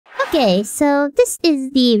Okay, so this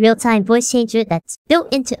is the real-time voice changer that's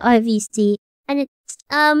built into RVC, and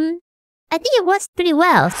I think it works pretty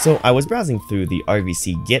well. So I was browsing through the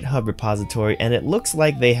RVC GitHub repository, and it looks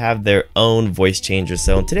like they have their own voice changer.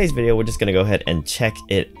 So in today's video, we're just gonna go ahead and check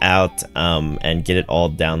it out and get it all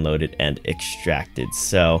downloaded and extracted.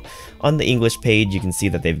 So on the English page, you can see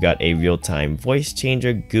that they've got a real-time voice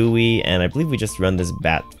changer GUI, and I believe we just run this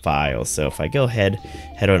bat file. So if I go ahead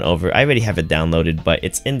on over, I already have it downloaded, but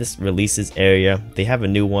it's in this releases area. They have a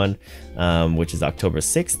new one, which is October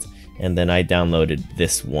 6th. And then I downloaded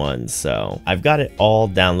this one, so I've got it all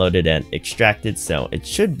downloaded and extracted. So it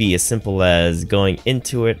should be as simple as going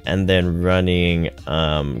into it and then running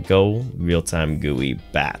go real-time GUI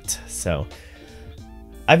bat. So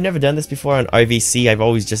I've never done this before on RVC. I've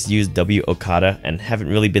always just used W-Okada and haven't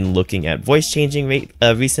really been looking at voice changing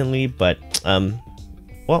recently, but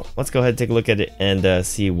well, let's go ahead and take a look at it and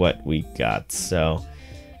see what we got. So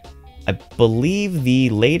I believe the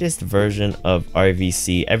latest version of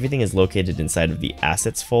RVC, everything is located inside of the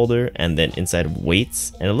assets folder and then inside of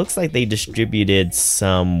weights, and it looks like they distributed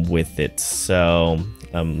some with it. So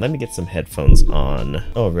let me get some headphones on.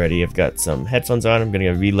 Already I've got some headphones on. I'm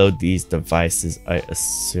gonna reload these devices, I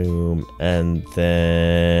assume, and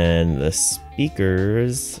then the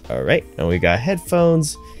speakers. All right, and we got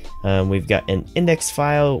headphones. We've got an index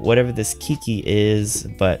file, whatever this Kiki is,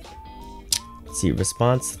 but let's see,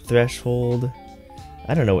 response threshold.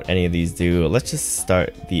 I don't know what any of these do. Let's just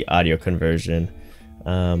start the audio conversion.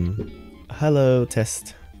 Hello,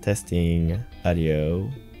 testing, audio,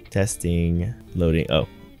 testing, loading. Oh,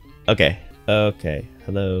 okay,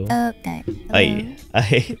 hello. Okay. Okay.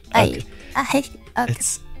 Okay.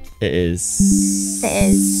 It is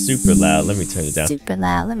super loud. Let me turn it down. Super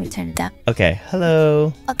loud. Let me turn it down. Okay,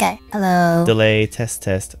 hello. Okay, hello. Delay, test.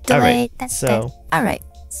 Delay, all right, test. All right.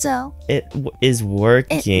 So it is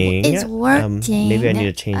working. It is working. Maybe I need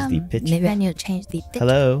to change the pitch.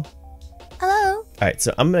 Hello. Hello. Alright,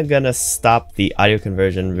 so I'm gonna stop the audio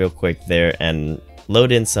conversion real quick there and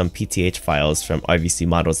load in some PTH files from RVC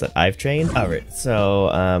models that I've trained. Alright, so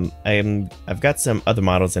I've got some other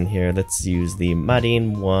models in here. Let's use the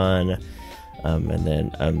Marine one. And then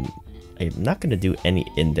I'm not gonna do any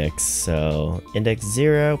index. So index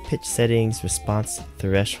 0, pitch settings, response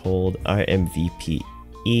threshold, RMVP.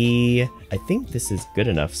 I think this is good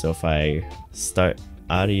enough. So if I start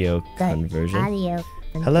audio conversion.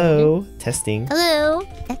 Hello, testing. Hello,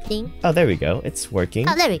 testing. Oh, there we go. It's working.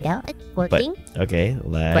 Oh, there we go. It's working. But, okay,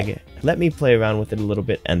 lag. Let me play around with it a little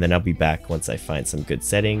bit, and then I'll be back once I find some good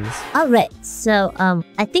settings. Alright, so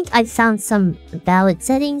I think I found some valid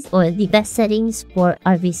settings, or the best settings for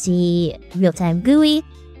RVC real-time GUI.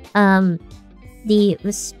 The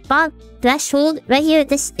response threshold right here,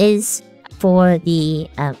 this is for the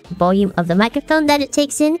volume of the microphone that it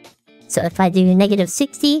takes in. So if I do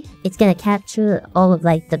 -60, it's gonna capture all of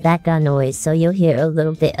like the background noise, so you'll hear a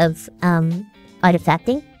little bit of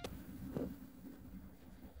artifacting.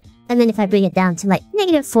 And then if I bring it down to like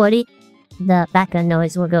 -40, the background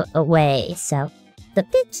noise will go away. So the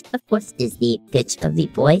pitch, of course, is the pitch of the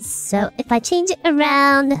voice. So if I change it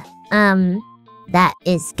around, that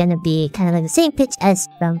is gonna be kind of like the same pitch as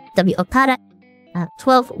from W-Okada.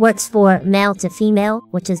 12 works for male to female,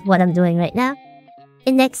 which is what I'm doing right now.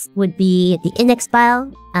 Index would be the index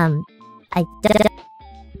file.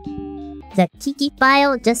 The Kiki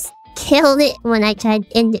file just killed it when I tried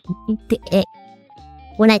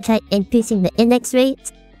increasing the index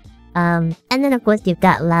rate. And then of course you've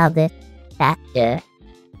got louder factor,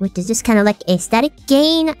 which is just kind of like a static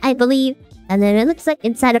gain, I believe. And then it looks like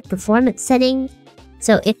inside of performance settings.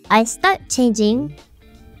 So if I start changing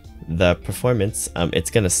the performance, it's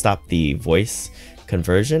gonna stop the voice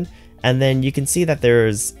conversion, and then you can see that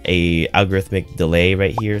there's a algorithmic delay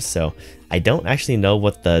right here. So I don't actually know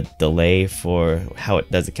what the delay for how it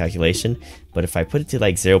does the calculation, but if I put it to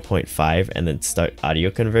like 0.5 and then start audio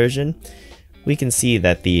conversion, we can see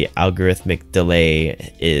that the algorithmic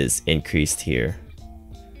delay is increased here.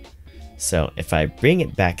 So if I bring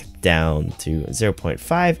it back down to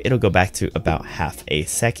 0.5, it'll go back to about half a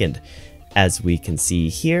second. As we can see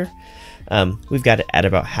here, we've got it at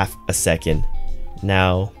about half a second.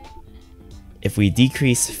 Now, if we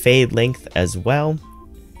decrease fade length as well,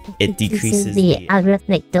 it decreases the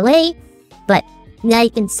algorithmic delay, but now you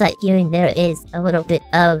can start hearing there is a little bit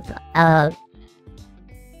of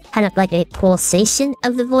kind of like a pulsation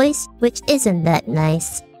of the voice, which isn't that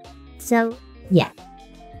nice. So yeah,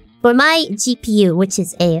 for my GPU, which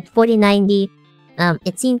is a 4090,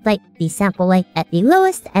 it seems like the sample length at the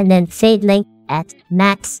lowest and then fade length at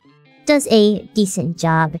max does a decent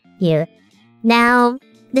job here. Now,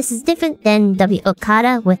 this is different than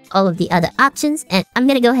W-Okada with all of the other options, and I'm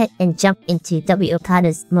gonna go ahead and jump into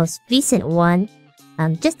W-Okada's most recent one,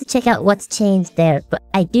 just to check out what's changed there. But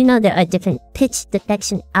I do know there are different pitch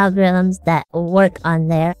detection algorithms that work on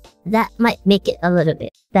there that might make it a little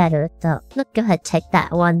bit better. So let's go ahead and check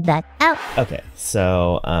that one back out. Okay,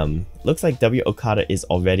 so looks like W-Okada is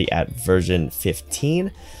already at version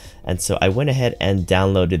 15. And so I went ahead and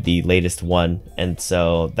downloaded the latest one. And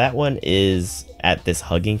so that one is at this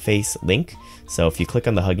Hugging Face link. So if you click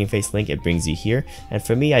on the Hugging Face link, it brings you here. And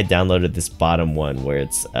for me, I downloaded this bottom one where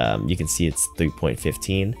it's, you can see it's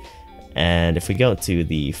 3.15. And if we go to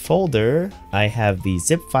the folder, I have the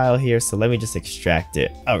zip file here, so let me just extract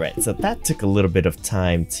it. Alright, so that took a little bit of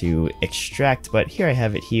time to extract, but here I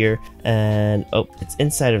have it here, and oh, it's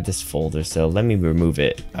inside of this folder, so let me remove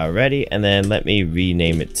it. Alrighty, and then let me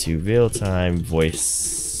rename it to Realtime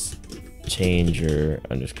Voice Changer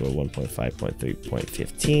underscore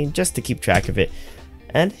 1.5.3.15, just to keep track of it.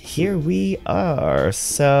 And here we are.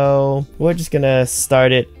 So we're just gonna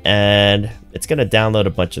start it, and it's gonna download a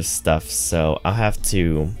bunch of stuff. So I have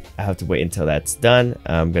to wait until that's done.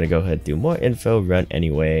 I'm gonna go ahead and do more info, run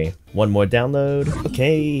anyway. One more download.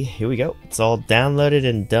 Okay, here we go. It's all downloaded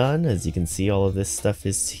and done. As you can see, all of this stuff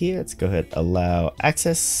is here. Let's go ahead and allow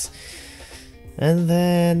access. And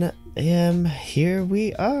then here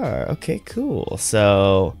we are. Okay, cool.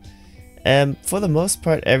 So for the most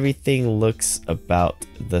part, everything looks about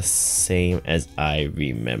the same as I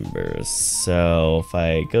remember. So if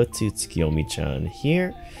I go to Tsukiyomi-chan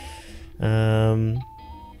here, the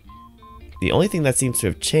only thing that seems to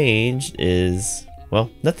have changed is,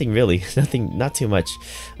 well, nothing really, not too much.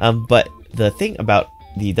 But the thing about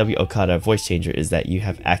the W-Okada voice changer is that you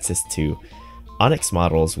have access to Onyx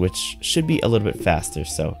models, which should be a little bit faster.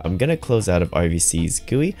 So I'm gonna close out of RVC's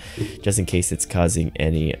GUI just in case it's causing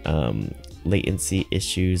any latency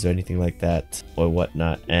issues or anything like that or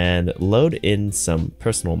whatnot, and load in some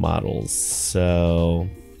personal models. So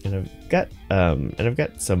I've got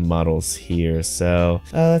some models here. So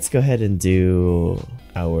let's go ahead and do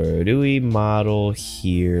our Rui model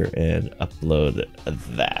here and upload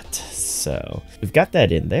that. So we've got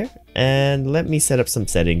that in there, and let me set up some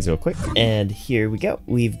settings real quick. And here we go.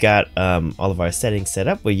 We've got all of our settings set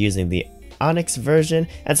up. We're using the Onyx version,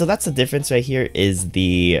 and so that's the difference right here. Is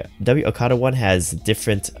the W-Okada one has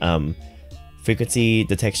different frequency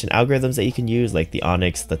detection algorithms that you can use, like the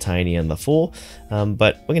Onyx, the Tiny, and the Full.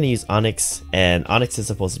 But we're gonna use Onyx, and Onyx is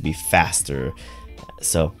supposed to be faster.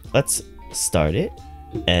 So let's start it,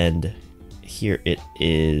 and here it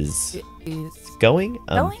is going.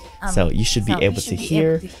 So you should be able to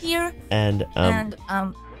hear. And one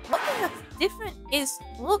thing that's different is,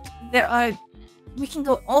 look, we can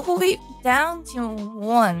go all the way down to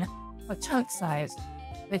 1 for chunk size,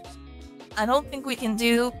 which I don't think we can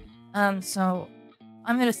do. So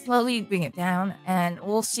I'm gonna slowly bring it down, and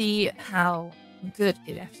we'll see how good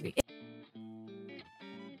it actually is.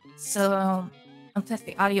 So I'm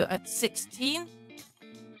testing audio at 16.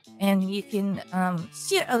 And you can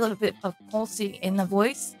see a little bit of pulsing in the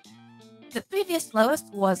voice. The previous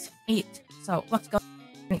lowest was 8, so let's go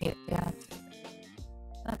bring it down to,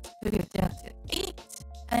 let's bring it down to 8,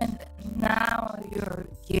 and now you're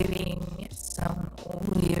getting some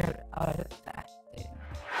weird artifact there.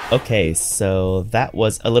 Okay, so that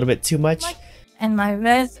was a little bit too much. And my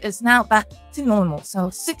res is now back to normal.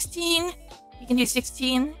 So 16, you can do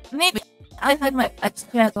 16, maybe. I had my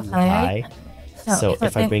extra high. So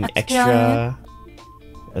if I bring extra,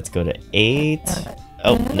 let's go to 8.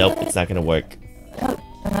 Oh, nope, it's not gonna work.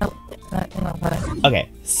 Okay,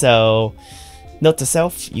 so note to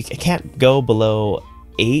self, you can't go below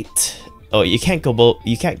 8. Oh, you can't go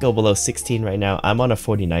below 16 right now. I'm on a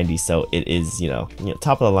 4090, so it is, you know,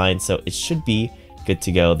 top of the line, so it should be good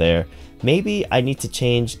to go there. Maybe I need to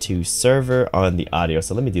change to server on the audio,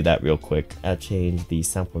 so let me do that real quick. I'll change the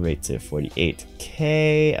sample rate to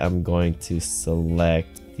 48K. I'm going to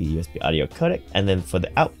select the USB audio codec, and then for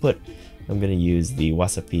the output, I'm going to use the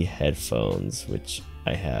Wasapi headphones, which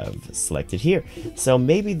I have selected here. So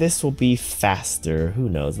maybe this will be faster. Who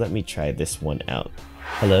knows? Let me try this one out.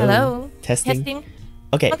 Hello? Hello? Testing?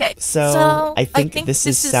 Okay, so I think this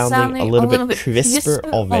is sounding a little bit crisper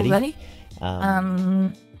already.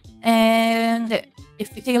 And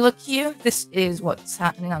if you take a look here, this is what's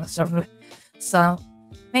happening on the server. So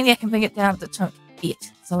maybe I can bring it down to chunk 8.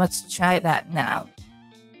 So let's try that now.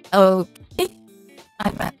 Okay,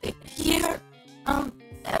 I'm at it here. And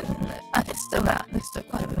it's still not. There's still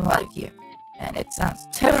quite a bit of light here, and it sounds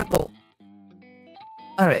terrible.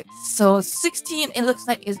 Alright, so 16, it looks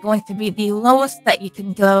like is going to be the lowest that you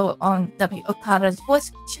can go on W-Okada's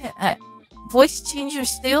voice voice changer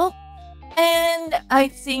still, and I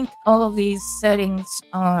think all of these settings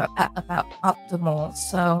are at about optimal.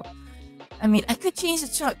 So, I mean, I could change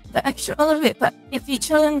the extra a little bit, but if you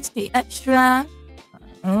change the extra,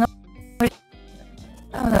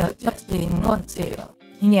 just didn't want to.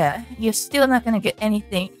 Yeah, you're still not gonna get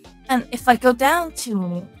anything. And if I go down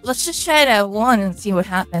to, let's just try it at 1 and see what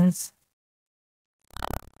happens.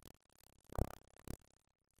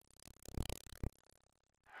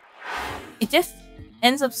 It just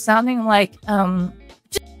ends up sounding like,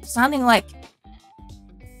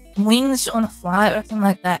 wings on a fly or something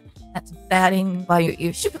like that. That's batting by your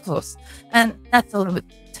ear super close. And that's a little bit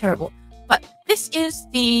terrible. But this is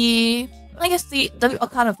the, I guess, the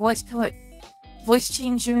W-Okada voice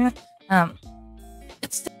changer.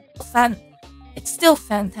 It's still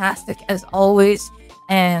fantastic as always,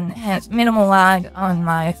 and has minimal lag on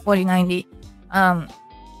my 4090.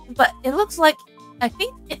 But it looks like, I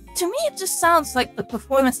think to me it just sounds like the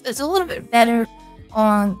performance is a little bit better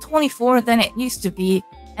on 24 than it used to be,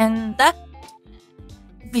 and that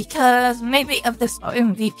because maybe of this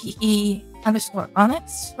MVPE_Onyx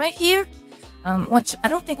right here, which I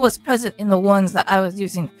don't think was present in the ones that I was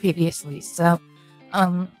using previously. So,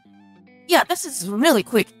 yeah, this is really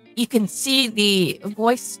quick. You can see the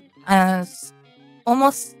voice as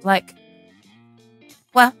almost like,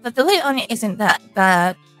 well, the delay on it isn't that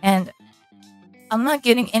bad, and I'm not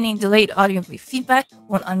getting any delayed audio feedback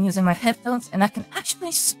when I'm using my headphones, and I can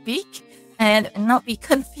actually speak and not be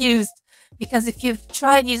confused, because if you've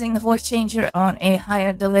tried using the voice changer on a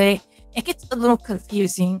higher delay, it gets a little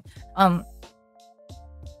confusing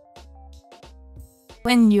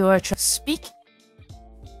when you're trying to speak,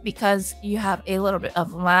 because you have a little bit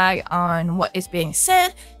of lag on what is being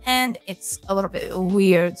said, and it's a little bit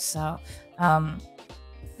weird. So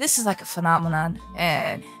this is like a phenomenon,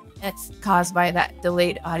 and it's caused by that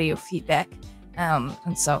delayed audio feedback,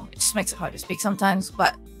 and so it just makes it hard to speak sometimes.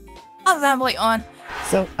 But I'll ramble on.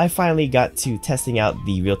 So I finally got to testing out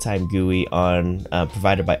the real-time GUI on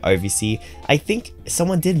provided by RVC. I think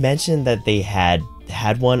someone did mention that they had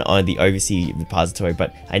one on the RVC repository,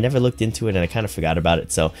 but I never looked into it and I kind of forgot about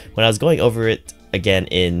it. So when I was going over it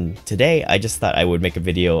again today, I just thought I would make a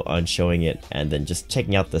video on showing it and then just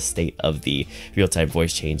checking out the state of the real-time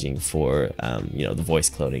voice changing for you know, the voice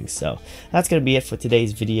cloning. So that's gonna be it for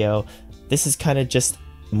today's video. This is kind of just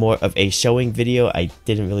more of a showing video. I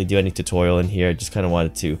didn't really do any tutorial in here. Just kind of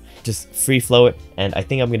wanted to just free flow it, and I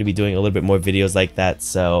think I'm going to be doing a little bit more videos like that.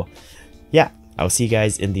 So yeah, I'll see you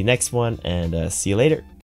guys in the next one, and see you later.